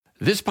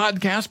This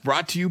podcast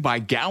brought to you by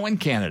Gowan,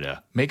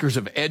 Canada, makers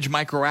of Edge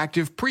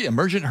Microactive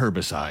Pre-Emergent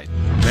Herbicide.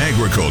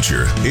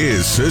 Agriculture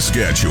is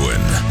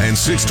Saskatchewan, and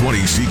 620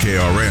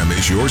 CKRM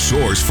is your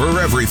source for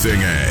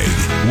everything ag.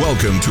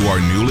 Welcome to our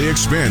newly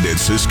expanded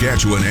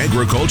Saskatchewan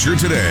Agriculture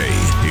Today.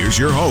 Here's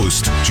your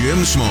host,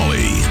 Jim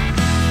Smalley.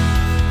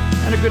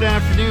 And a good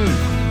afternoon.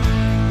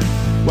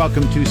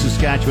 Welcome to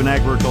Saskatchewan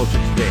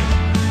Agriculture Today.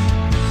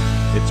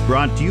 It's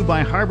brought to you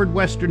by Harvard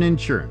Western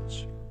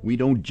Insurance. We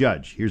don't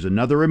judge. Here's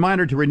another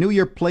reminder to renew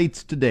your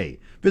plates today.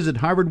 Visit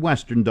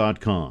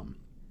harvardwestern.com.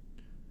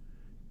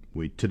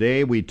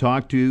 Today we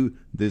talk to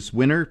today's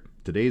winner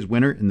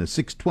in the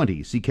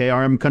 620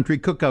 CKRM Country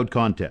Cookout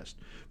Contest.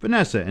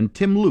 Vanessa and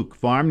Tim Luke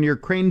farm near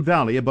Crane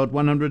Valley, about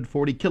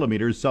 140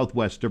 kilometers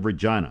southwest of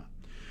Regina.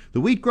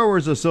 The Wheat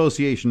Growers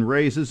Association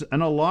raises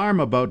an alarm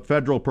about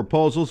federal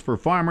proposals for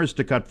farmers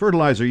to cut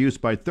fertilizer use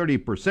by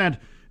 30%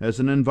 as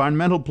an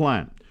environmental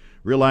plan.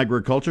 Real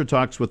Agriculture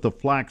talks with the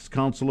Flax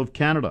Council of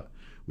Canada.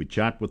 We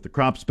chat with the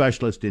crop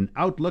specialist in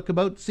Outlook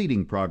about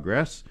seeding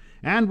progress.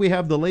 And we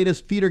have the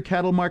latest feeder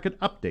cattle market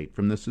update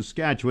from the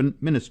Saskatchewan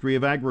Ministry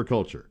of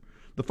Agriculture.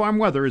 The farm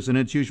weather is in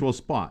its usual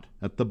spot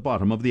at the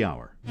bottom of the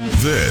hour.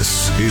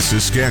 This is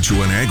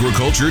Saskatchewan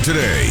Agriculture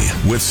Today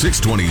with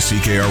 620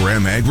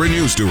 CKRM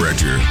Agri-News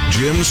Director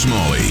Jim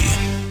Smalley.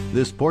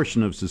 This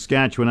portion of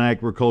Saskatchewan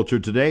Agriculture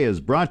Today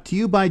is brought to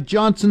you by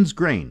Johnson's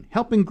Grain,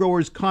 helping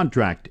growers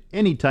contract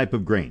any type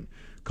of grain.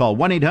 Call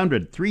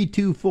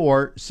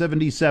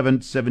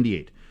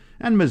 1-800-324-7778.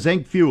 And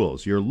Mazenk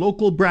Fuels, your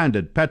local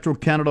branded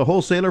Petro-Canada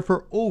wholesaler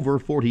for over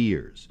 40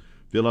 years.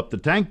 Fill up the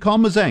tank, call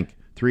Mazenk,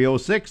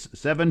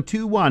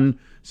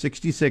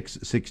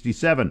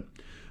 306-721-6667.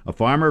 A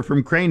farmer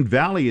from Crane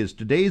Valley is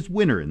today's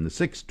winner in the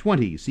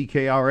 620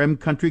 CKRM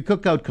Country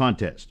Cookout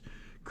Contest.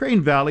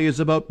 Crane Valley is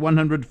about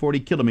 140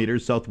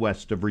 kilometers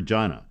southwest of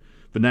Regina.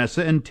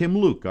 Vanessa and Tim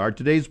Luke are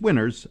today's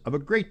winners of a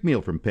great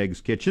meal from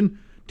Peg's Kitchen.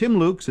 Tim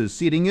Luke says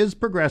seeding is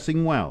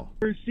progressing well.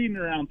 We're seeding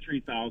around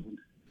 3,000.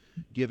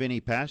 Do you have any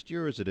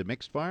pasture, or is it a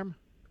mixed farm?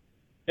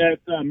 Yeah,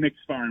 it's a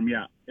mixed farm,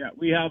 yeah.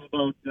 We have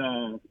about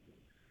 1,000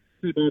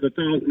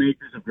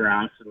 acres of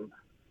grass and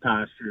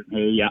pasture and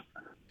hay, yeah.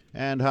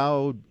 And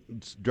how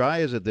dry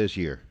is it this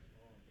year?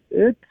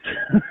 It's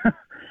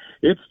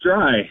it's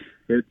dry.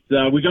 It's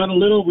we got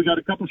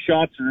a couple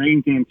shots of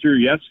rain came through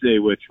yesterday,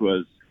 which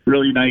was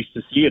really nice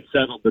to see. It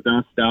settled the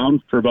dust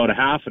down for about a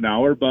half an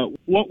hour, but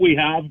what we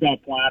have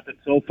got planted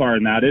so far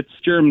in that, it's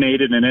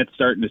germinated and it's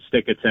starting to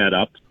stick its head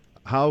up.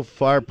 How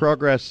far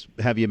progress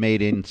have you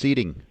made in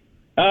seeding?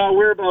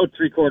 We're about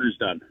 3/4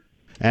 done.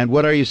 And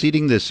what are you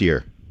seeding this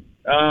year?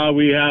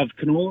 We have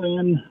canola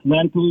in,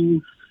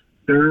 lentils,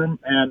 durum,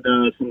 and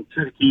some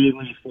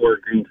triticale for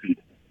green feed.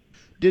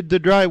 Did the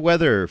dry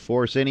weather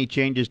force any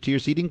changes to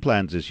your seeding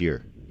plans this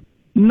year?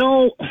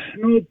 No,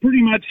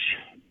 pretty much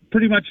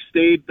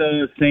stayed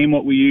the same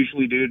what we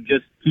usually do,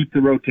 just keep the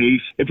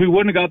rotation. If we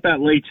wouldn't have got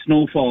that late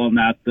snowfall on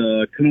that,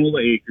 the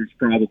canola acres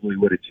probably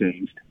would have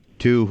changed.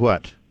 To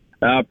what?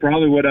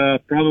 Probably would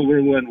have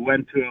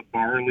went to a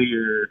barley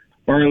or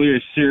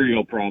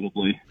cereal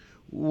probably.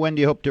 When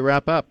do you hope to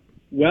wrap up?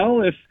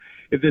 Well, if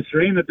this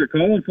rain that they're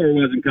calling for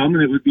wasn't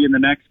coming, it would be in the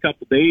next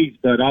couple of days,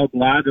 but I'll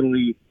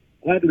gladly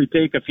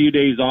take a few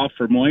days off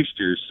for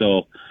moisture.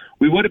 So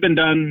we would have been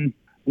done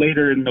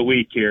later in the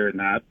week here and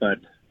that, but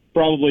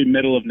probably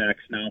middle of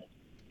next now.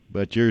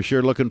 But you're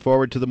sure looking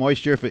forward to the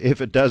moisture if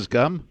it does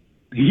come?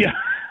 Yeah,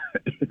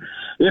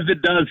 if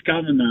it does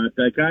come in that.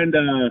 I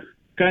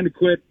kind of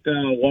quit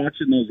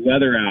watching those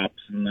weather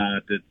apps and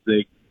that.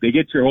 They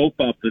get your hope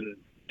up and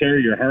tear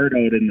your heart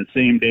out in the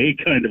same day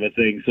kind of a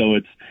thing. So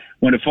it's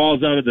when it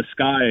falls out of the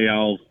sky,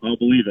 I'll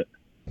believe it.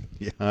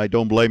 Yeah, I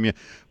don't blame you.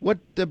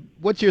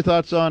 What's your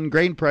thoughts on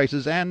grain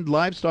prices and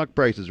livestock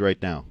prices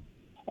right now?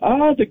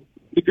 The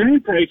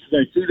grain prices,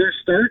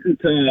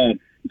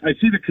 I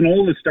see the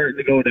canola starting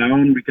to go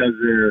down because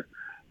they're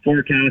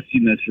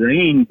forecasting this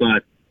rain,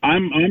 but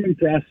I'm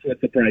impressed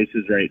with the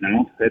prices right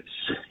now.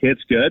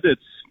 It's good.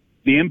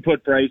 The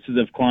input prices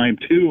have climbed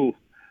too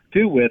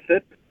with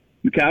it.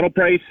 The cattle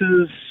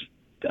prices,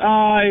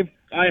 I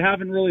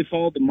haven't really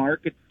followed the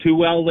market too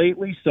well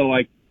lately, so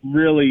I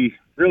really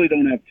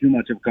don't have too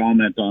much of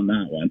comment on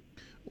that one.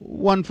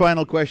 One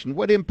final question.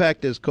 What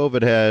impact has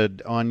COVID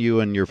had on you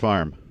and your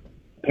farm?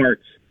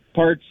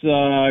 Parts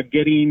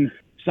getting,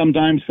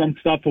 sometimes some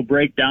stuff will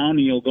break down and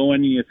you'll go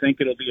in and you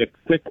think it'll be a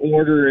quick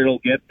order, it'll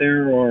get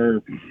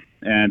there,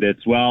 and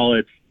it's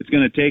going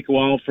to take a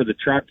while for the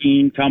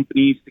trucking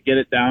companies to get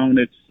it down.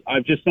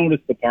 I've just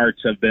noticed the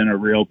parts have been a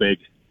real big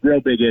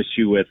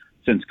issue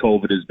since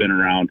COVID has been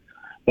around.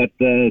 But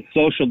the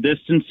social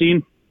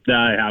distancing,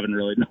 I haven't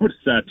really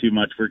noticed that too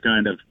much.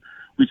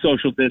 We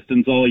social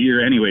distance all year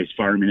anyways,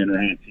 farming and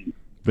ranching.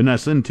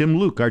 Vanessa and Tim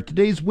Luke are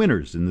today's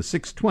winners in the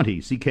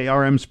 620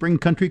 CKRM Spring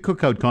Country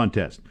Cookout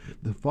Contest.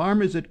 The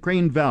farm is at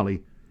Crane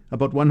Valley,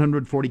 about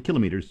 140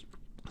 kilometers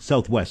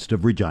southwest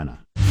of Regina.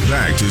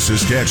 Back to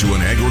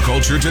Saskatchewan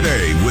Agriculture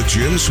Today with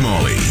Jim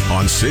Smalley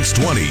on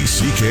 620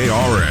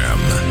 CKRM.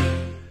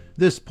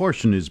 This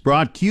portion is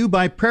brought to you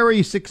by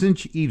Prairie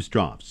 6-inch Eaves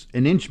Troughs.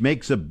 An inch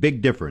makes a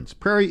big difference.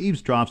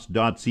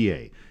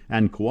 PrairieEavesTroughs.ca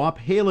and Co-op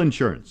Hail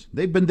Insurance.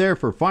 They've been there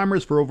for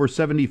farmers for over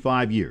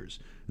 75 years,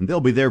 and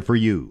they'll be there for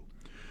you.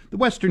 The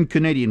Western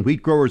Canadian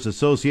Wheat Growers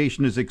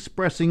Association is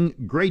expressing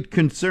great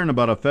concern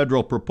about a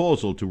federal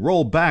proposal to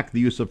roll back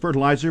the use of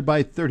fertilizer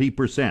by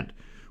 30%.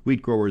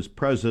 Wheat Growers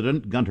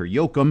President Gunter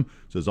Yoakum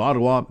says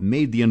Ottawa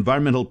made the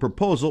environmental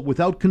proposal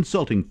without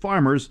consulting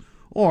farmers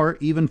or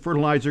even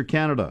Fertilizer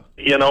Canada.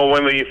 You know,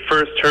 when we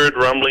first heard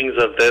rumblings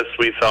of this,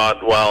 we thought,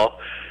 well,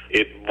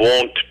 it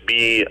won't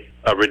be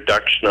a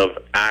reduction of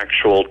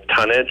actual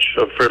tonnage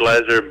of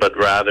fertilizer, but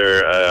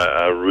rather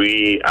a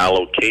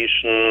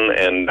reallocation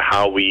and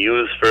how we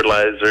use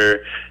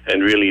fertilizer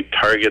and really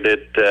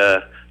targeted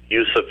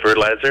use of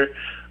fertilizer.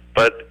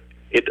 But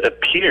it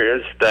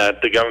appears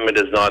that the government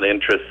is not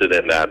interested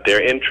in that.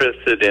 They're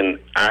interested in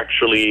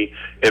actually,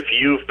 if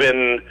you've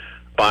been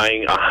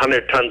buying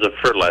 100 tons of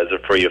fertilizer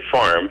for your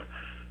farm,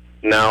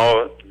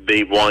 now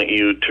they want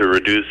you to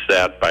reduce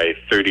that by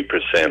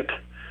 30%.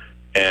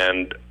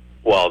 And,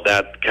 well,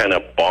 that kind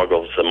of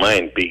boggles the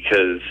mind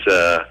because,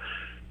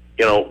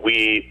 you know,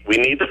 we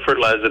need the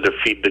fertilizer to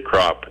feed the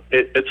crop.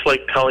 It's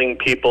like telling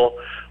people,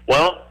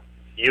 well,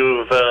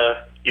 you've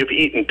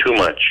eaten too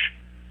much.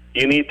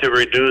 You need to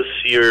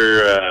reduce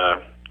your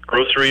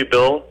grocery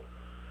bill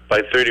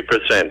by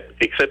 30%,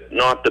 except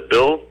not the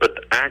bill, but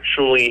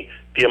actually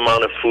the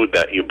amount of food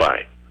that you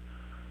buy.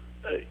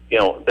 You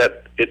know,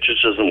 that it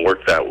just doesn't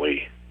work that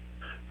way.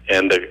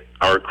 And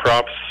our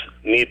crops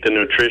need the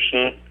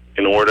nutrition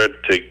in order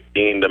to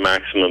gain the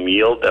maximum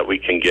yield that we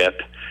can get.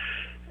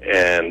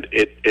 And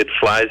it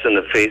flies in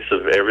the face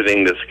of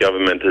everything this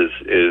government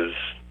is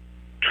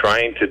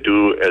trying to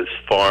do as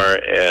far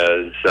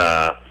as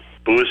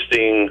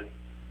boosting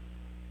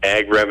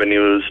ag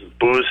revenues,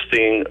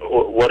 boosting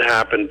what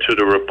happened to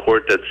the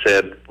report that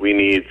said we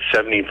need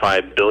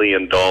 $75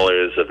 billion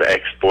of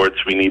exports.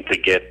 We need to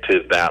get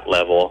to that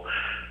level.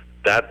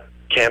 That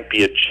can't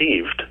be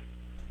achieved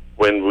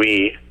when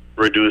we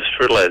reduce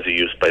fertilizer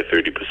use by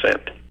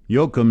 30%.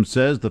 Yoakum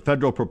says the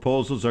federal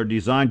proposals are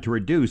designed to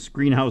reduce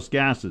greenhouse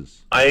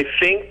gases. I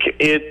think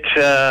it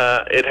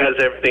has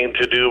everything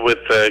to do with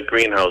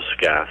greenhouse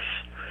gas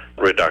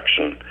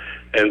reduction.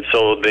 And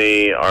so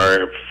they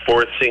are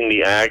forcing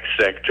the ag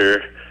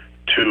sector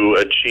to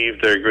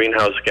achieve their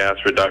greenhouse gas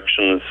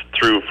reductions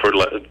through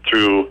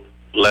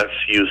less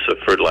use of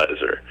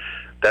fertilizer.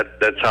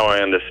 That's how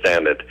I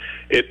understand it.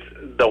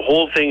 The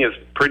whole thing is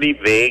pretty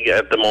vague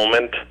at the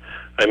moment.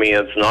 I mean,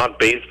 it's not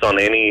based on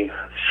any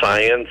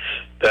science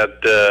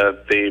that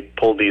they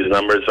pull these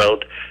numbers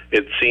out.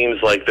 It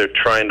seems like they're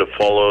trying to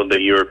follow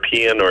the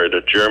European or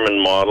the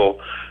German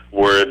model,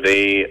 where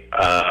they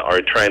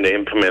are trying to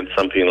implement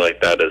something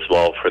like that as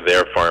well for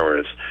their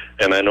farmers.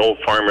 And I know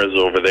farmers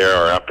over there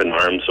are up in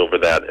arms over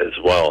that as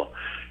well.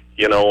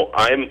 You know,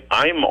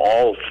 I'm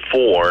all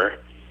for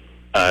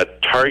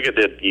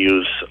targeted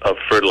use of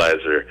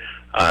fertilizer,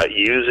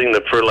 using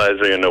the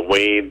fertilizer in a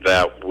way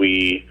that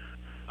we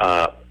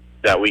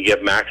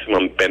get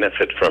maximum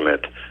benefit from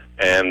it,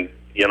 and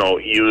you know,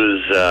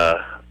 use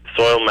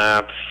soil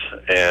maps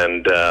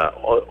and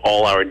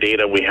all our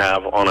data we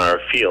have on our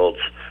fields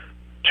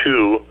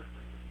to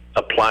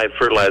apply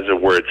fertilizer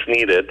where it's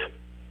needed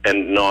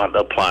and not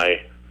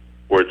apply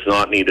where it's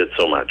not needed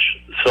so much.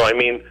 So, I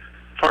mean,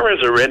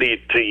 farmers are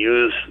ready to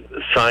use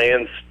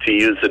science, to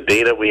use the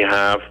data we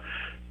have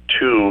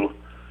to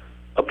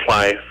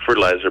apply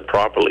fertilizer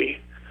properly.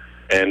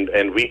 And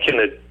we can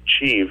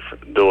achieve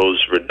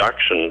those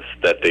reductions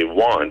that they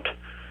want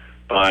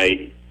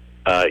by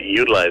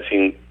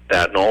utilizing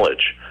that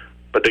knowledge.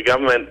 But the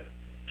government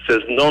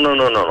says,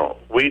 no.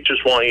 We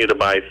just want you to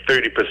buy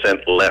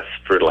 30% less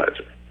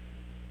fertilizer.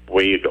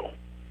 Away you go.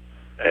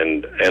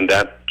 And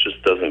that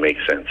just doesn't make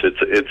sense.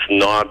 It's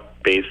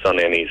not based on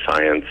any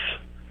science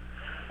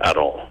at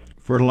all.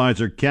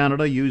 Fertilizer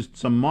Canada used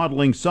some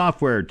modeling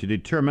software to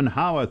determine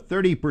how a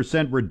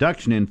 30%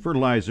 reduction in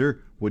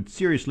fertilizer would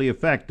seriously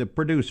affect the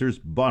producer's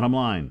bottom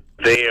line.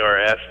 They are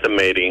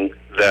estimating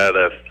that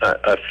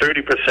a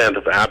 30%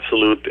 of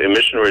absolute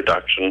emission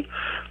reduction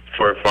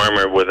for a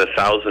farmer with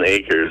 1,000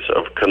 acres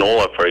of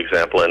canola, for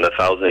example, and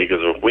 1,000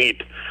 acres of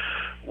wheat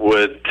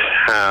would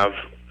have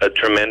a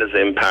tremendous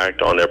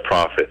impact on their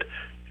profit.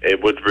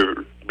 It would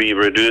be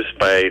reduced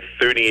by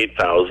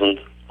 38,000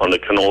 on the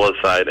canola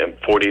side and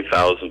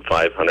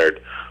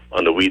 40,500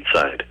 on the wheat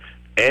side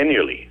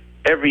annually,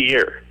 every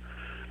year.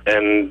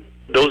 And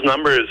those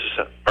numbers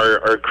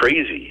are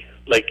crazy.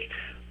 Like,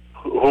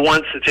 who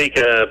wants to take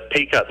a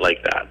pay cut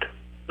like that?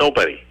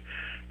 Nobody.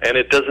 And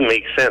it doesn't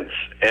make sense.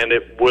 And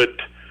it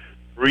would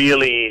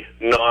really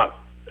not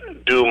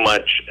do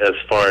much as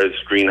far as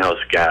greenhouse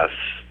gas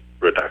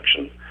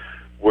reduction.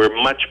 We're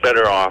much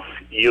better off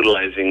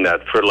utilizing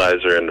that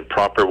fertilizer in the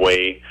proper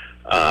way,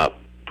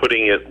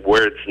 putting it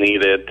where it's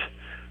needed,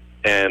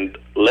 and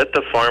let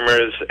the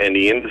farmers and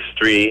the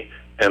industry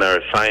and our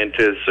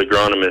scientists,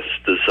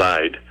 agronomists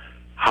decide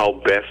how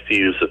best to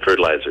use the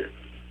fertilizer.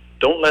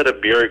 Don't let a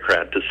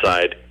bureaucrat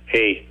decide,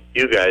 hey,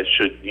 you guys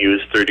should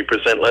use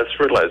 30% less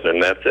fertilizer,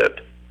 and that's it.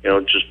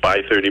 Just buy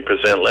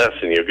 30% less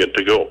and you're good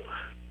to go.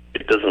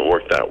 It doesn't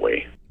work that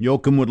way.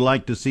 Yoakum would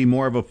like to see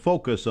more of a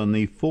focus on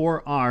the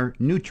 4R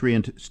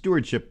nutrient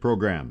stewardship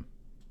program.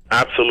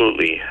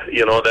 Absolutely.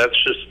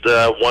 That's just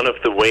one of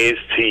the ways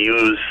to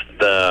use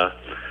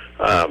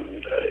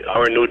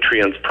our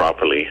nutrients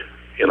properly.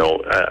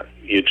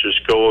 You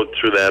just go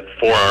through that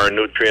 4R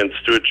nutrient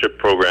stewardship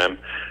program,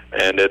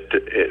 and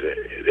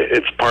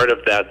it's part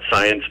of that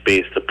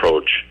science-based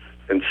approach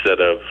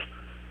instead of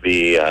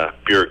the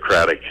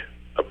bureaucratic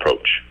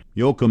approach.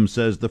 Yoakum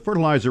says the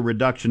fertilizer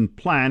reduction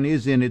plan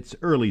is in its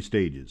early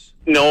stages.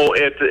 No,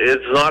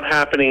 it's not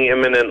happening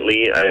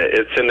imminently.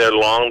 It's in their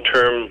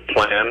long-term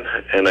plan,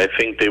 and I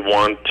think they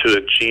want to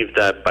achieve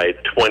that by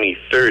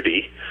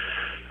 2030.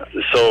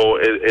 So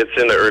it's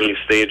in the early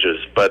stages.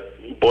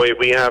 But boy,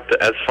 we have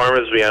to, as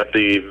farmers, we have to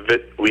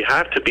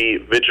be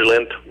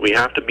vigilant. We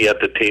have to be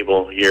at the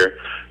table here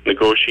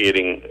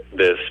negotiating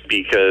this,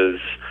 because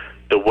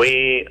the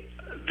way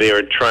they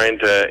are trying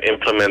to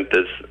implement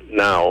this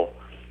now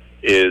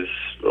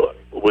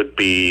would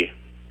be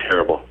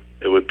terrible.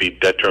 It would be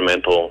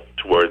detrimental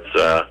towards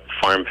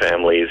farm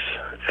families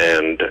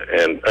and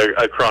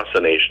across the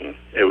nation.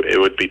 It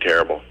would be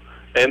terrible,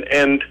 and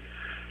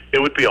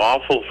it would be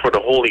awful for the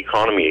whole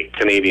economy,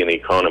 Canadian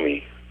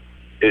economy.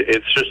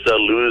 It's just a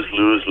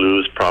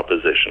lose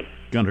proposition.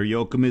 Gunter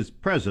Yoakum is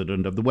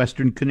president of the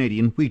Western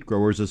Canadian Wheat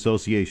Growers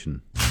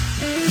Association.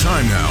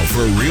 Time now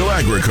for Real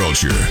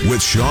Agriculture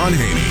with Sean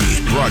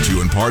Haney. Brought to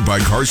you in part by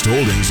Karst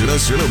Holdings in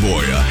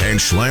Assiniboia and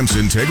Schlamps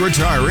Integra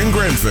Tire in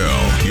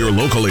Grenfell. Your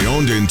locally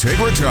owned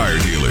Integra Tire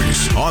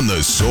dealers on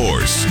The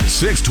Source,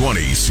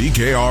 620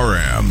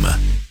 CKRM.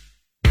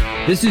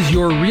 This is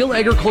your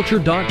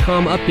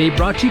RealAgriculture.com update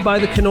brought to you by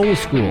the Canola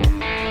School.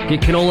 Get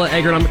canola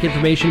agronomic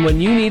information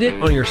when you need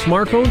it on your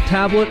smartphone,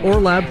 tablet,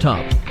 or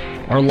laptop.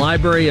 Our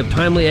library of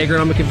timely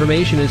agronomic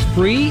information is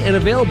free and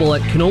available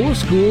at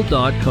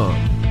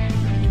canolaschool.com.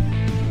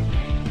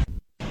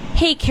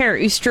 Hey, Kara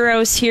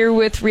Oosteros here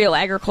with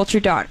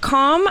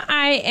RealAgriculture.com.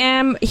 I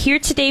am here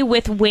today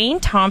with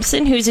Wayne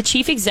Thompson, who's the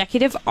Chief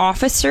Executive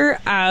Officer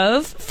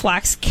of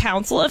Flax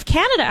Council of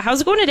Canada. How's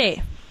it going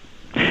today?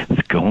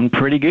 It's going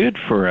pretty good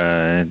for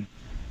a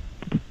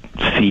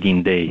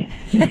feeding day.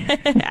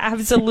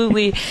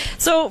 Absolutely.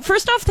 So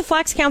first off, the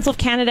Flax Council of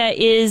Canada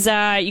is,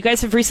 you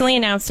guys have recently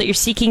announced that you're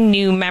seeking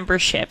new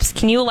memberships.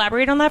 Can you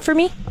elaborate on that for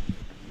me?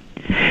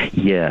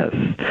 Yes.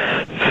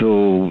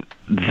 So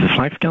the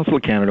Flax Council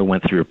of Canada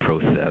went through a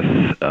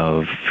process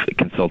of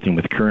consulting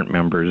with current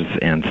members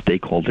and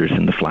stakeholders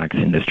in the flax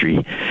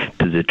industry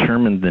to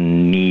determine the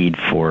need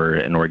for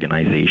an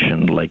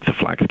organization like the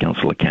Flax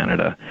Council of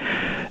Canada.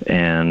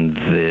 And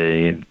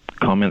the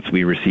comments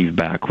we received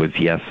back was,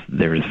 yes,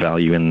 there is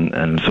value in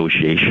an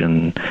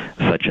association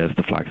such as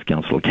the Flax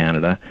Council of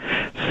Canada.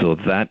 So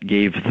that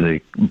gave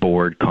the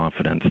board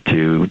confidence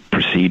to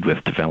proceed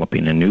with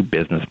developing a new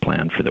business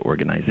plan for the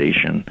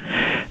organization.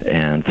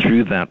 And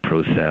through that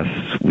process,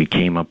 we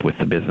came up with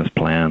a business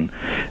plan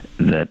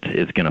that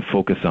is going to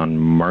focus on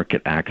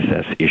market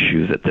access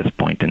issues at this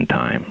point in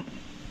time.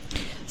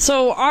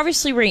 So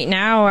obviously right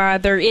now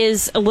there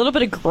is a little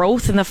bit of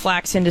growth in the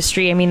flax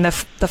industry. I mean, the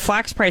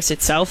flax price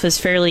itself is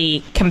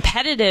fairly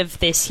competitive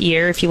this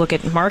year if you look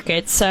at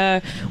markets.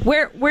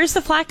 Where's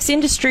the flax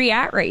industry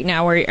at right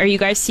now? Are you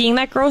guys seeing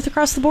that growth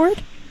across the board?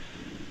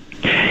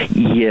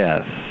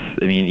 Yes.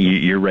 I mean,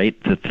 you're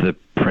right that the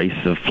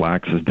price of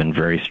flax has been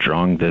very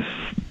strong this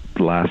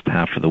last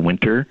half of the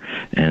winter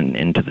and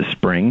into the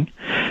spring.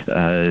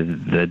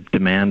 The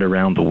demand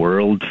around the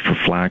world for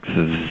flax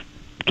is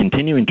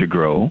continuing to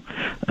grow.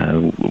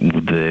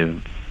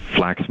 The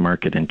flax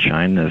market in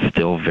China is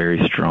still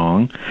very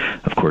strong.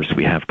 Of course,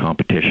 we have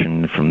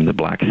competition from the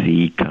Black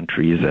Sea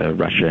countries,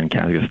 Russia and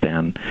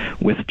Kazakhstan,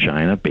 with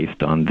China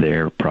based on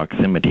their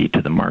proximity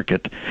to the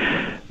market.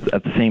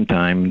 At the same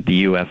time, the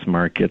U.S.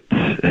 market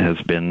has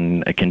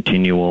been a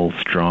continual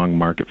strong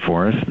market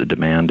for us. The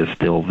demand is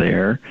still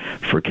there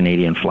for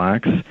Canadian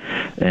flax.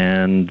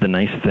 And the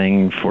nice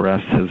thing for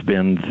us has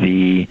been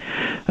the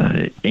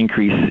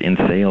increase in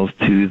sales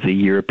to the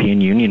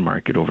European Union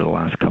market over the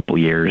last couple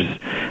of years,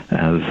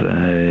 as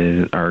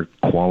our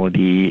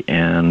quality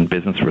and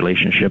business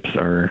relationships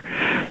are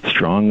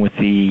strong with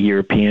the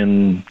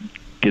European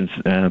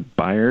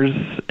buyers,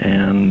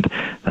 and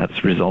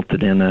that's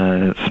resulted in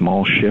a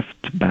small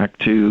shift back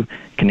to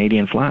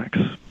Canadian flax.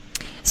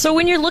 So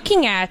when you're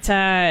looking at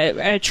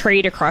a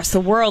trade across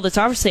the world, it's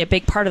obviously a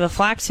big part of the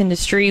flax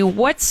industry.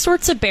 What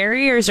sorts of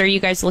barriers are you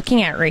guys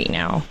looking at right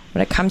now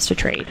when it comes to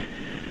trade?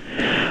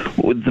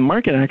 Well, the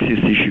market access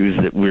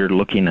issues that we're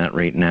looking at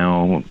right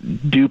now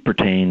do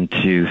pertain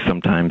to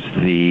sometimes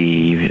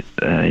the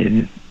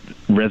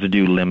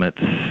residue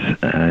limits,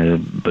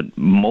 but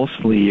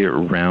mostly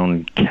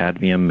around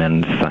cadmium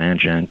and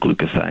cyanogen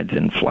glucosides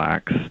in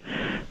flax.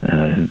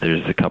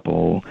 There's a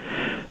couple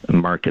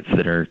markets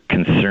that are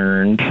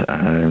concerned.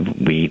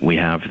 We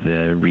have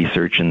the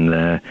research and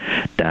the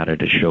data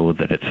to show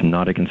that it's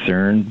not a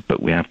concern,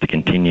 but we have to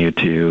continue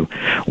to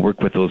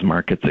work with those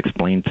markets,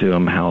 explain to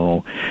them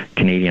how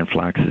Canadian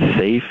flax is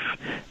safe,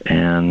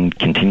 and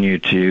continue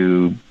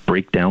to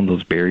break down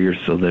those barriers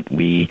so that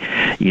we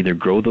either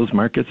grow those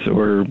markets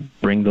or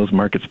bring those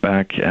markets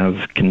back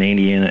as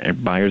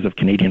Canadian buyers of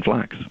Canadian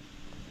flax.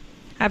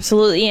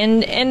 Absolutely.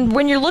 And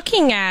when you're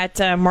looking at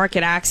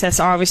market access,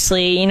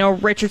 obviously,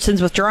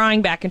 Richardson's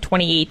withdrawing back in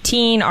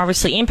 2018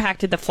 obviously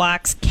impacted the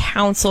Flax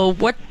Council.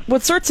 What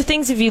sorts of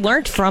things have you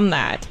learned from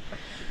that?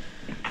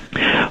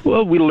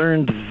 Well, we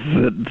learned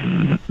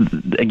that,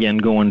 again,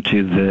 going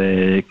to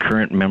the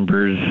current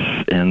members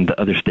and the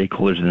other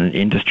stakeholders in the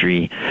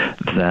industry,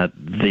 that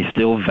they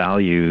still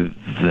value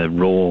the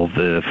role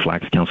the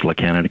Flax Council of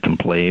Canada can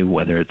play,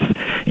 whether it's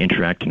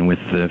interacting with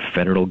the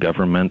federal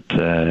government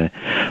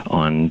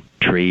on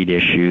trade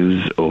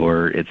issues,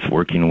 or it's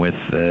working with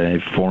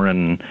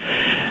foreign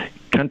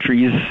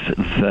countries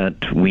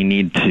that we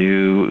need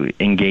to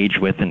engage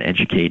with and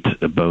educate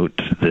about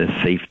the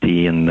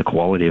safety and the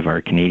quality of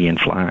our Canadian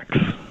flax.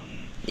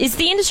 Is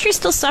the industry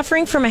still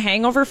suffering from a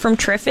hangover from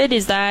Triffid?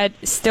 Is that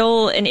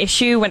still an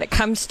issue when it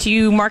comes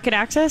to market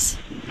access?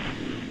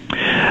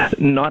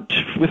 Not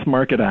with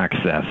market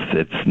access.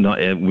 It's not.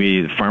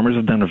 Farmers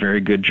have done a very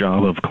good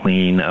job of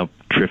cleaning up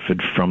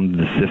Triffid from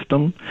the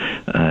system,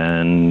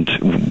 and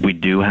we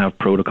do have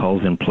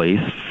protocols in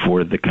place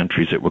for the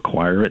countries that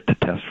require it to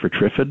test for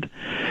Triffid.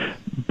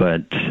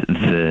 But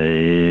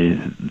the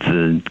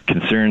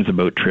concerns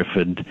about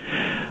Triffid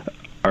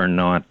are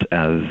not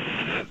as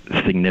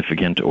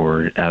significant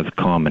or as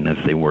common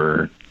as they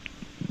were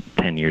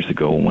 10 years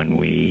ago when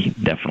we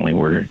definitely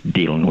were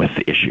dealing with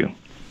the issue.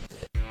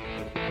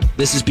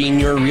 This has been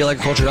your Real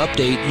Agriculture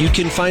Update. You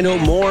can find out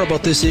more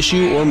about this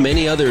issue or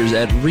many others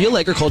at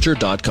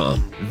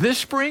realagriculture.com. This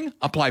spring,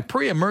 apply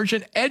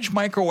pre-emergent Edge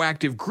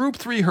Microactive Group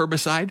 3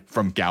 herbicide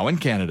from Gowan,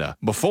 Canada,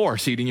 before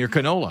seeding your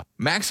canola.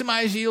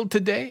 Maximize yield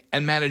today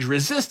and manage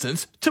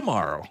resistance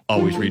tomorrow.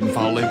 Always read and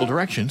follow label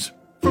directions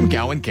from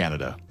Gowan,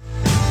 Canada.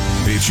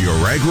 It's your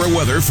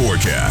agri-weather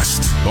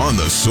forecast on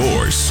The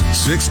Source,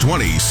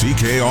 620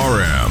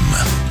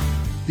 CKRM.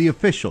 The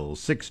official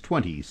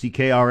 620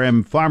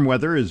 CKRM farm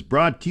weather is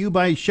brought to you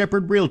by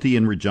Shepherd Realty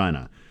in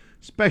Regina,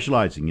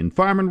 specializing in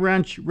farm and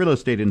ranch real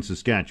estate in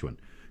Saskatchewan.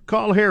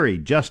 Call Harry,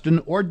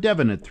 Justin, or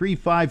Devin at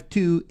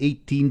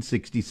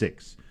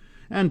 352-1866.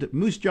 And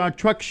Moose Jaw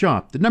Truck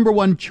Shop, the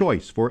 #1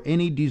 choice for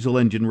any diesel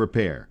engine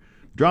repair.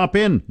 Drop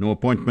in, no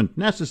appointment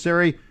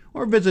necessary,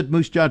 or visit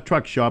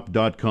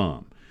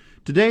moosejawtruckshop.com.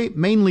 Today,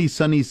 mainly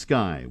sunny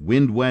sky,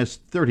 wind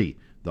west 30,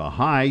 the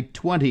high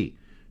 20.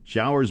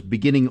 Showers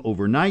beginning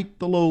overnight,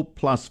 the low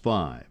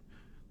 +5.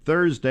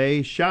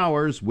 Thursday,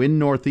 showers, wind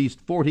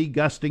northeast 40,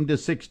 gusting to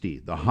 60.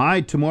 The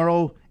high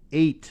tomorrow,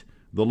 8,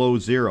 the low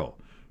 0.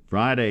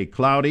 Friday,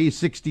 cloudy,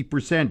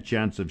 60%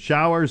 chance of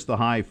showers, the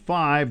high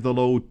 5, the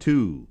low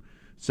 2.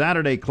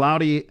 Saturday,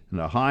 cloudy,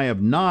 and a high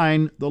of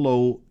 9, the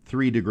low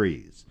 3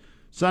 degrees.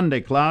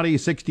 Sunday, cloudy,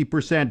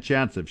 60%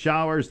 chance of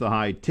showers, the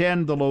high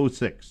 10, the low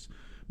 6.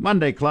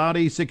 Monday,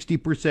 cloudy,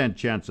 60%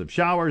 chance of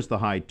showers, the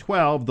high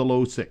 12, the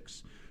low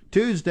 6.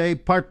 Tuesday,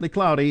 partly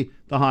cloudy,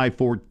 the high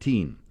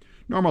 14.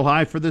 Normal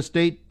high for this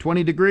date,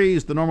 20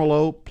 degrees, the normal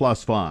low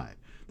 +5.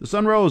 The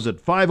sun rose at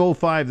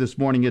 5:05 this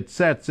morning. It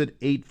sets at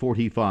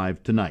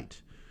 8:45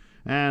 tonight.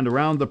 And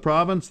around the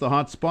province, the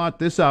hot spot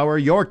this hour,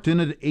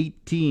 Yorkton at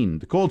 18.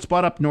 The cold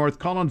spot up north,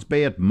 Collins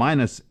Bay at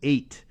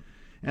 -8.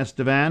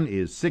 Estevan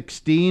is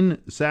 16.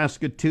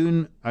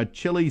 Saskatoon, a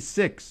chilly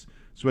 6.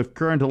 Swift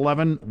Current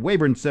 11.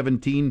 Weyburn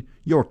 17.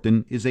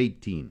 Yorkton is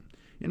 18.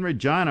 In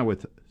Regina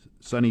with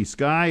sunny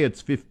sky, it's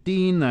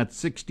 15, that's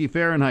 60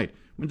 Fahrenheit.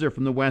 Winds are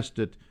from the west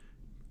at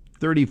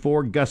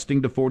 34,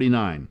 gusting to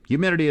 49.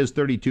 Humidity is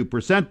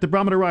 32%, the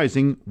barometer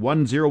rising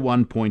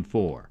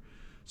 101.4.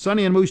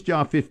 Sunny in Moose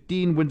Jaw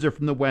 15, winds are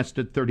from the west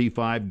at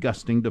 35,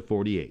 gusting to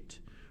 48.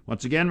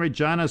 Once again,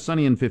 Regina,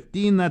 sunny and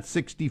 15, that's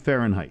 60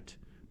 Fahrenheit.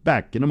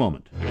 Back in a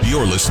moment.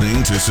 You're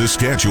listening to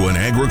Saskatchewan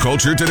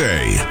Agriculture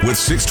Today with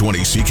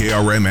 620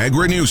 CKRM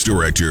Agri-News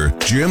Director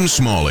Jim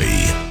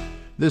Smalley.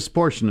 This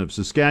portion of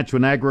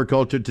Saskatchewan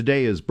Agriculture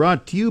Today is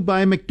brought to you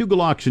by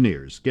McDougall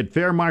Auctioneers. Get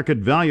fair market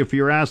value for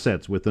your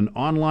assets with an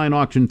online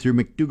auction through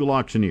McDougall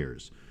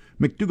Auctioneers.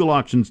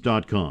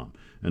 McDougallAuctions.com.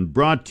 And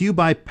brought to you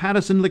by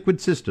Pattison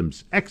Liquid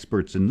Systems,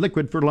 experts in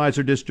liquid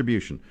fertilizer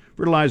distribution.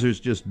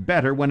 Fertilizer's just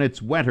better when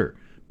it's wetter.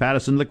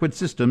 Pattison Liquid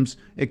Systems,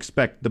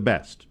 expect the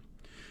best.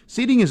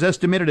 Seeding is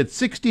estimated at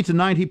 60 to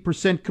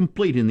 90%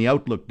 complete in the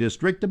Outlook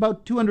District,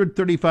 about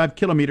 235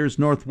 kilometers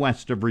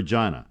northwest of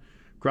Regina.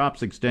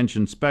 Crops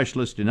Extension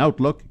Specialist in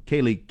Outlook,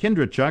 Kaylee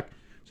Kindrachuk,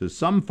 says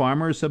some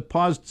farmers have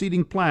paused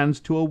seeding plans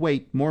to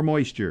await more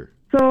moisture.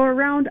 So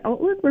around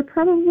Outlook, we're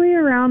probably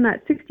around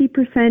that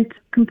 60%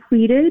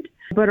 completed,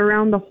 but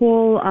around the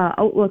whole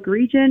Outlook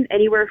region,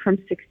 anywhere from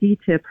 60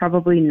 to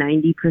probably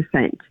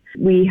 90%.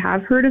 We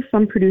have heard of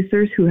some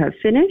producers who have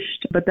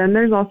finished, but then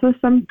there's also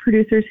some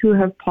producers who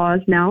have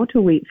paused now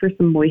to wait for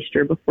some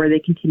moisture before they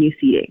continue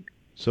seeding.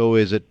 So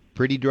is it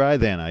pretty dry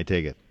then, I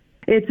take it?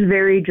 It's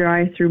very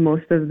dry through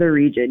most of the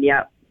region,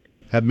 yep.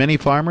 Have many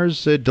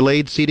farmers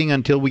delayed seeding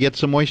until we get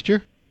some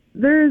moisture?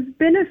 There's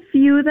been a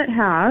few that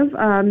have.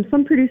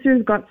 Some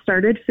producers got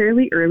started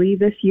fairly early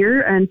this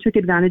year and took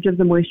advantage of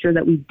the moisture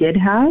that we did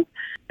have.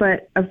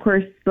 But of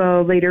course,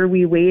 the later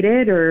we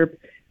waited or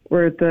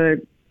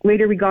the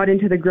later we got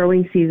into the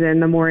growing season,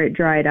 the more it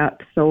dried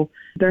up. So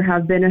there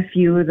have been a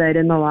few that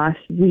in the last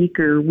week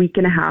or week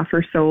and a half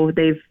or so,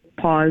 they've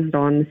paused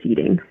on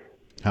seeding.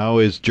 How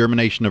is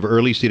germination of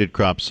early seeded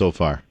crops so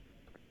far?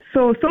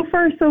 So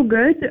far, so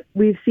good.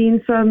 We've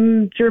seen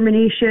some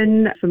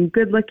germination, some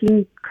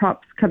good-looking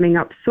crops coming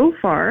up so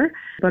far.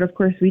 But of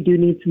course, we do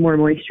need some more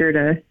moisture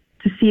to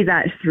see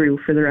that through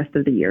for the rest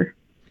of the year.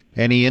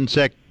 Any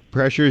insect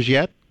pressures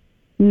yet?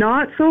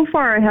 Not so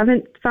far. I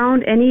haven't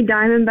found any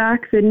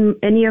diamondbacks in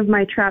any of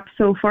my traps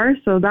so far.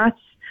 So that's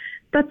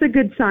a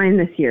good sign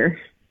this year.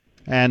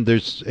 And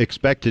there's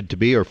expected to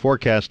be or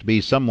forecast to be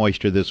some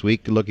moisture this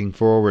week. Looking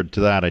forward to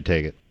that, I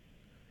take it.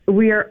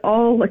 We are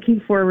all looking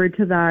forward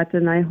to that,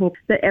 and I hope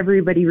that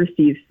everybody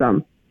receives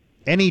some.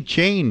 Any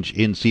change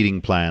in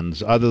seeding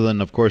plans other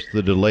than, of course,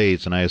 the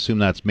delays, and I assume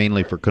that's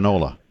mainly for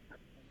canola?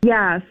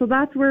 Yeah, so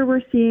that's where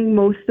we're seeing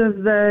most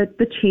of the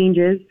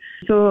changes.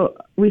 So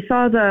we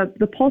saw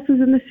the pulses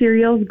and the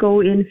cereals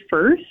go in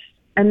first,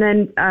 and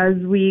then as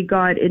we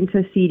got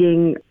into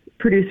seeding,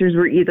 producers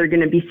were either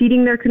going to be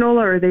seeding their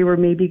canola or they were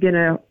maybe going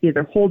to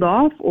either hold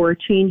off or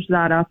change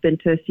that up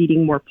into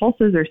seeding more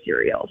pulses or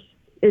cereals.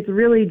 It's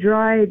really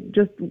dry,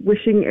 just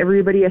wishing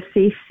everybody a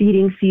safe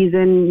seeding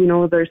season. You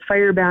know, there's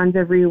fire bans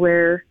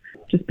everywhere.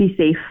 Just be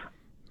safe.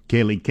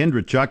 Kaylee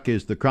Kindrachuk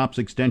is the Crops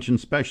Extension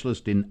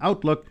Specialist in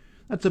Outlook.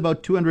 That's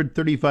about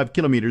 235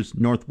 kilometers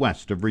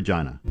northwest of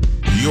Regina.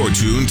 You're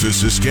tuned to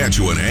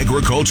Saskatchewan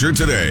Agriculture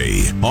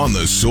Today on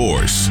The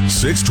Source,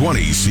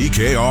 620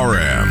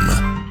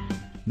 CKRM.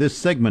 This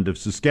segment of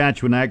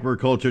Saskatchewan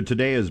Agriculture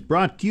Today is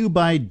brought to you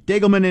by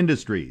Degelman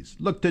Industries.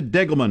 Look to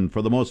Degelman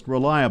for the most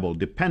reliable,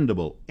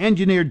 dependable,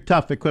 engineered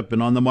tough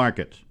equipment on the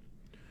market.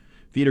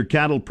 Feeder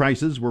cattle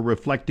prices were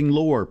reflecting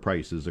lower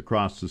prices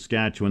across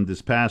Saskatchewan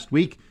this past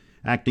week.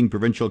 Acting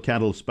Provincial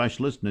Cattle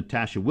Specialist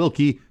Natasha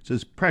Wilkie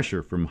says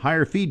pressure from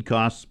higher feed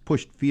costs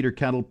pushed feeder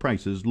cattle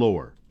prices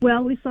lower.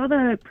 Well, we saw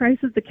the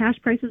cash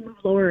prices move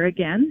lower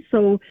again.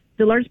 So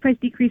the largest price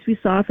decrease we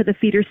saw for the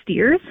feeder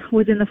steers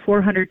was in the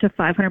 400 to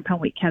 500 pound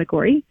weight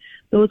category.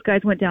 Those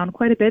guys went down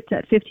quite a bit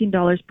at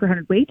 $15 per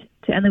hundredweight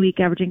to end the week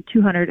averaging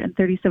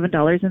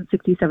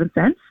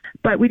 $237.67.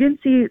 But we didn't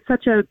see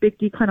such a big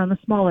decline on the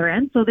smaller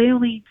end. So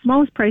the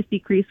smallest price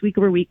decrease week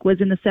over week was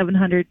in the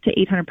 700 to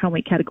 800 pound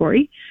weight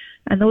category.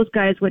 And those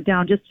guys went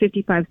down just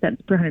 55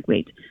 cents per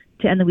hundredweight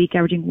to end the week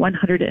averaging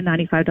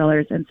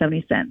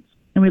 $195.70.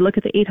 And we look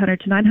at the 800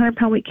 to 900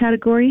 pound weight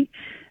category,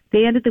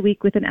 they ended the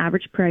week with an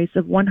average price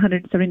of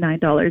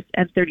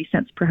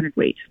 $179.30 per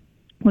hundredweight.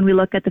 When we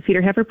look at the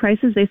feeder heifer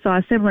prices, they saw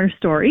a similar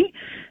story.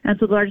 And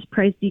so the largest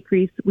price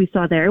decrease we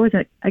saw there was,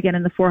 again,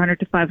 in the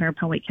 400 to 500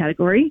 pound weight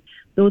category.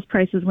 Those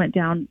prices went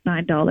down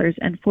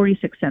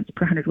 $9.46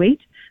 per hundredweight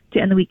to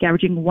end the week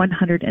averaging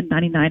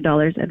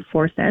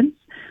 $199.04.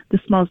 The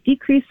smallest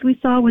decrease we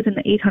saw was in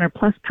the 800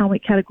 plus pound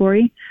weight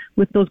category,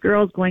 with those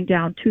girls going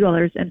down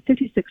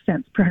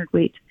 $2.56 per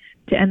hundredweight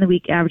to end the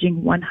week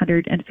averaging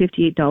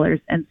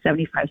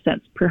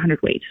 $158.75 per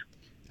hundredweight.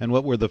 And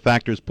what were the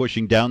factors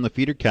pushing down the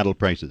feeder cattle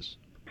prices?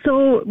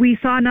 So we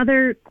saw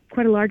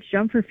quite a large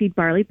jump for feed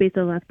barley based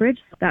on Lethbridge.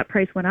 That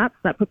price went up,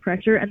 that put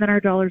pressure, and then our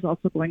dollar's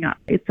also going up.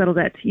 It settled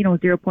at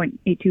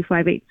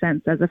 0.8258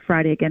 cents as of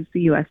Friday against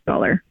the U.S.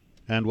 dollar.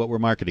 And what were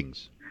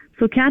marketings?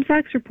 So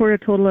Canfax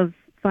reported a total of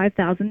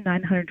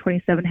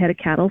 5,927 head of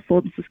cattle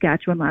sold in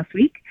Saskatchewan last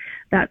week.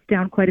 That's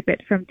down quite a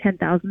bit from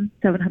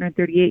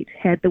 10,738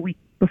 head the week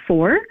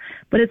before,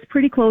 but it's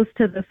pretty close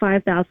to the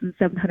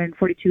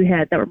 5,742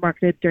 head that were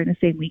marketed during the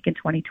same week in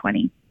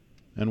 2020.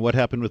 And what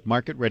happened with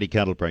market-ready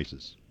cattle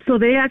prices? So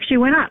they actually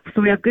went up.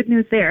 So we have good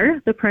news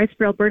there. The price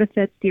for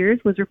Alberta-fed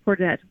steers was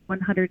reported at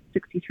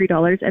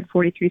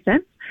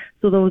 $163.43.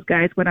 So those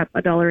guys went up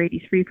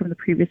 $1.83 from the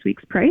previous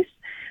week's price.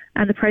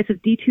 And the price of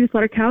D2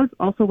 slaughter cows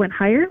also went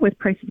higher, with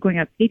prices going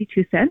up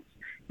 82 cents.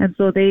 And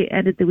so they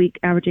ended the week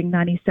averaging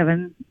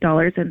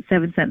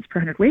 $97.07 per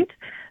hundredweight.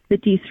 The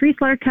D3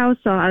 slaughter cows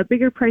saw a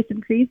bigger price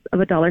increase of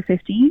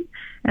 $1.15,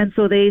 and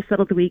so they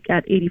settled the week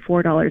at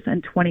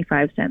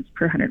 $84.25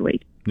 per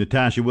hundredweight.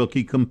 Natasha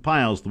Wilkie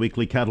compiles the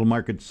weekly cattle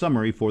market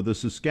summary for the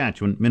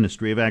Saskatchewan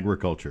Ministry of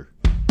Agriculture.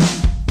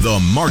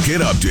 The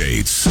Market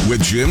Updates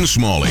with Jim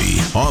Smalley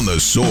on The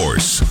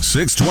Source,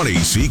 620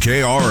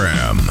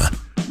 CKRM.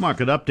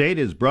 Market Update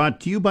is brought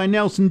to you by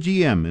Nelson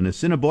GM in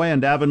Assiniboia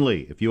and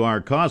Avonlea. If you are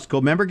a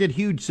Costco member, get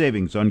huge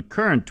savings on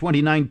current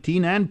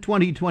 2019 and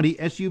 2020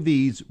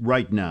 SUVs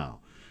right now.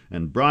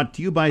 And brought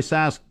to you by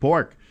Sask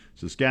Pork.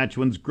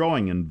 Saskatchewan's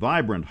growing and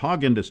vibrant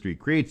hog industry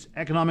creates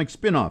economic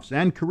spin-offs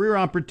and career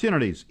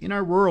opportunities in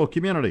our rural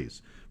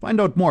communities.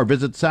 Find out more,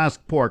 visit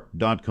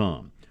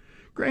saskpork.com.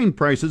 Grain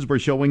prices were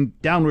showing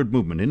downward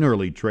movement in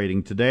early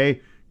trading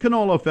today.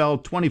 Canola fell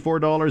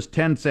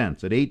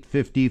 $24.10 at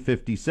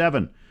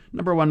 $8.50.57.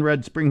 Number 1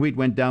 red spring wheat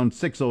went down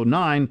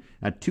 $6.09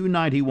 at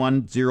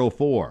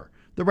 $291.04.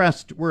 The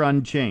rest were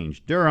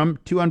unchanged. Durum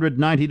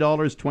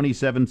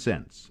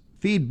 $290.27.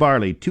 Feed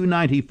barley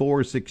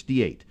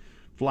 $294.68.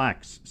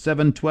 Flax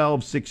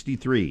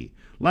 $712.63.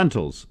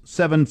 Lentils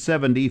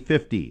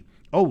 $770.50.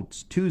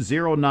 Oats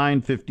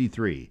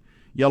 $209.53.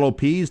 Yellow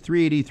peas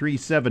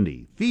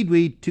 $383.70. Feed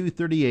wheat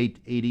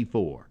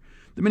 $238.84.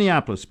 The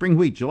Minneapolis spring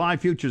wheat July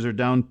futures are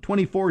down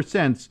 24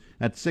 cents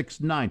at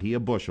 $6.90 a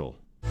bushel.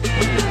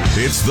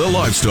 It's the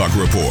Livestock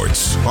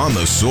Reports on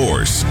The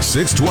Source,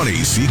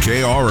 620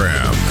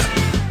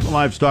 CKRM. The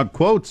Livestock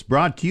Quotes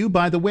brought to you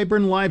by the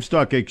Weyburn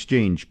Livestock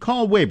Exchange.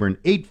 Call Weyburn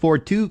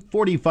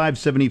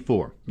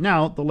 842-4574.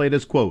 Now, the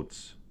latest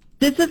quotes.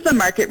 This is the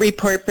market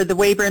report for the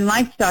Weyburn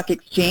Livestock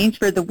Exchange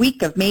for the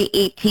week of May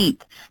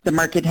 18th. The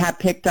market have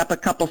picked up a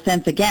couple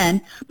cents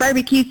again.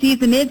 Barbecue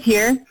season is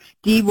here.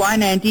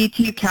 D1 and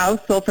D2 cows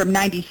sold from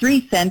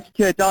 93 cents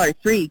to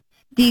 $1.03.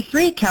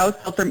 D3 cows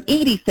sold from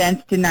 80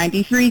 cents to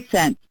 93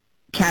 cents.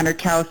 Counter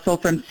cows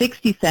sold from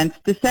 60 cents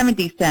to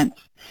 70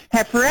 cents.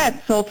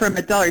 Heiferettes sold from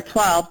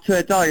 $1.12 to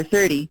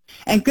 $1.30.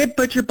 And good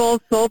butcher bulls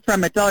sold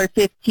from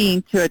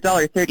 $1.15 to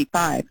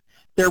 $1.35.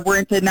 There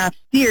weren't enough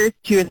steers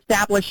to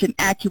establish an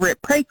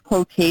accurate price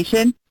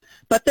quotation,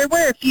 but there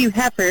were a few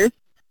heifers.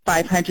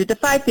 500 to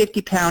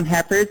 550 pound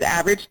heifers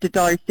averaged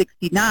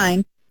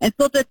 $1.69 and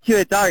sold up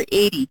to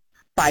 $1.80.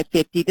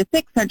 550 to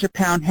 600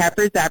 pound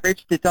heifers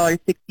averaged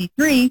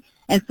 $1.63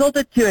 and sold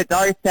it to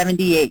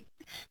 $1.78.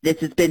 This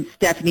has been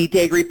Stephanie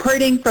Digg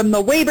reporting from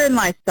the Weyburn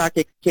Livestock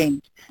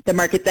Exchange, the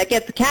market that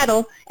gets the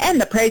cattle and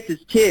the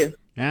prices too.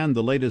 And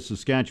the latest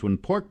Saskatchewan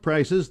pork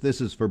prices. This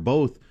is for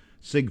both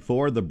SIG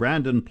 4, the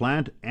Brandon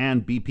plant,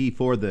 and BP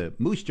 4, the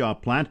Moose Jaw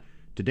plant.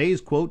 Today's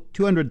quote,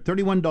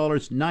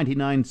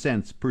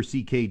 $231.99 per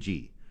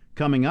CKG.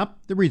 Coming up,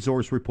 the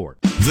Resource Report.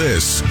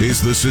 This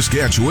is the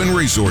Saskatchewan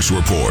Resource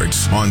Report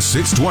on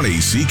 620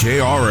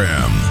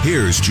 CKRM.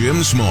 Here's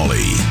Jim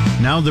Smalley.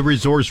 Now the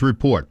Resource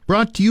Report,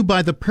 brought to you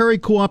by the Prairie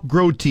Co-op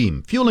Grow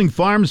Team, fueling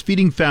farms,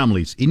 feeding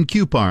families in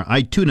Cupar,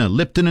 Ituna,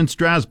 Lipton, and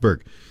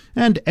Strasbourg.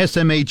 And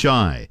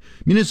SMHI,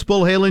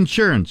 Municipal Hail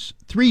Insurance,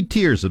 3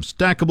 tiers of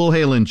stackable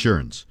hail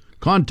insurance.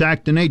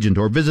 Contact an agent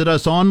or visit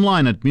us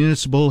online at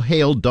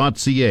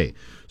municipalhail.ca.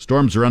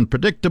 Storms are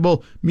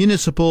unpredictable,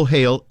 Municipal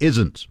Hail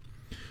isn't.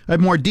 I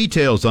have more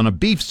details on a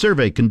beef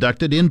survey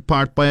conducted in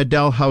part by a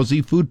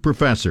Dalhousie food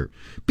professor.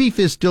 Beef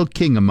is still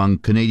king among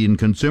Canadian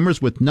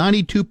consumers, with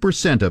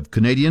 92% of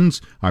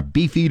Canadians are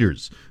beef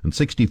eaters, and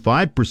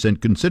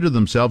 65% consider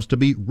themselves to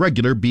be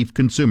regular beef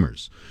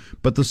consumers.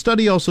 But the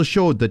study also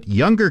showed that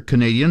younger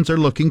Canadians are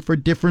looking for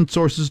different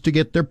sources to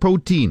get their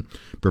protein.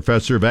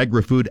 Professor of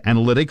Agri-Food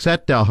Analytics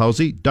at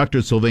Dalhousie,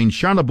 Dr. Sylvain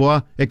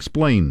Charlebois,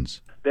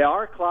 explains. There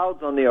are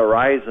clouds on the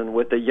horizon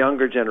with the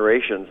younger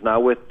generations. Now,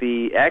 with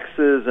the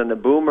X's and the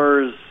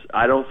boomers,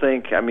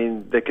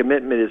 the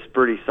commitment is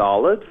pretty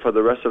solid for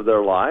the rest of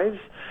their lives.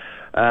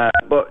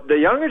 But the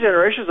younger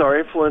generations are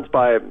influenced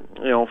by,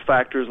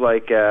 factors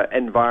like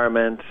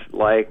environment,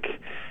 like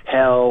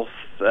health,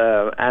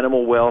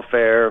 animal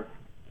welfare.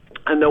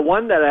 And the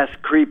one that has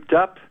creeped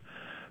up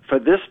for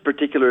this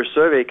particular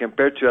survey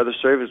compared to other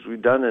surveys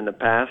we've done in the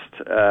past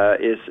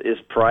is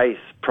price.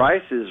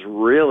 Price is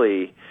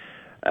really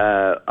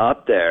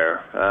up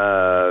there,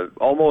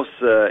 almost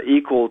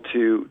equal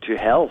to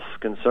health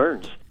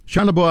concerns.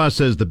 Charlebois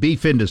says the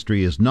beef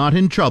industry is not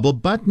in trouble,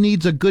 but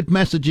needs a good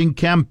messaging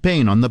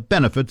campaign on the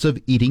benefits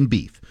of eating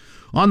beef.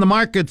 On the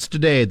markets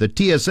today, the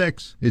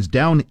TSX is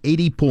down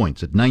 80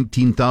 points at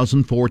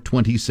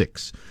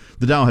 19,426.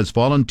 The Dow has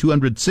fallen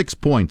 206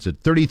 points at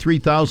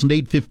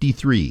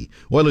 33,853.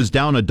 Oil is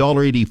down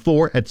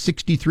 $1.84 at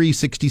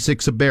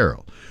 63.66 a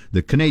barrel.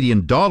 The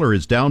Canadian dollar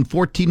is down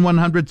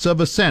 14/100ths of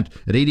a cent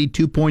at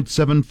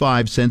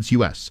 82.75 cents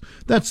U.S.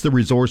 That's the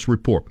Resource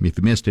Report. If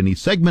you missed any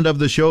segment of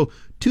the show,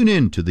 tune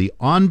in to the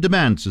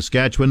on-demand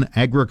Saskatchewan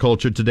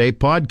Agriculture Today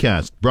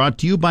podcast, brought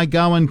to you by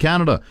Gowan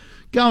Canada.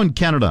 Gowan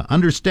Canada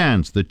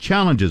understands the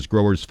challenges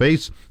growers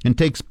face and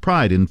takes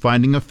pride in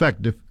finding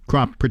effective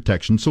crop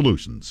protection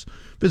solutions.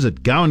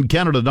 Visit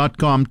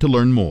GowanCanada.com to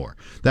learn more.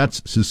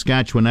 That's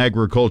Saskatchewan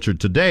Agriculture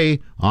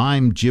Today.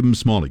 I'm Jim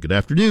Smalley. Good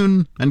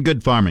afternoon and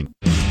good farming.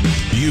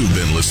 You've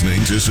been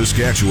listening to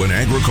Saskatchewan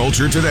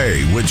Agriculture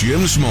Today with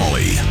Jim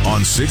Smalley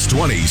on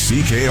 620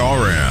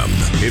 CKRM.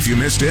 If you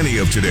missed any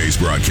of today's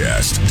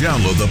broadcast,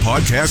 download the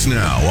podcast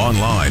now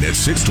online at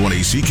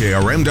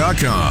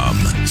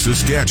 620CKRM.com.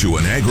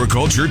 Saskatchewan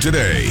Agriculture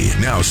Today,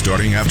 now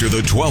starting after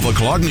the 12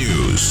 o'clock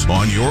news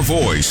on your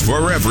voice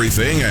for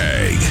everything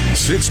ag.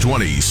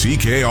 620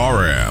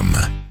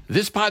 CKRM.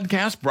 This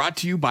podcast brought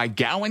to you by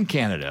Gowan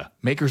Canada,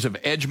 makers of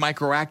Edge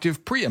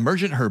Microactive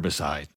Pre-Emergent Herbicide.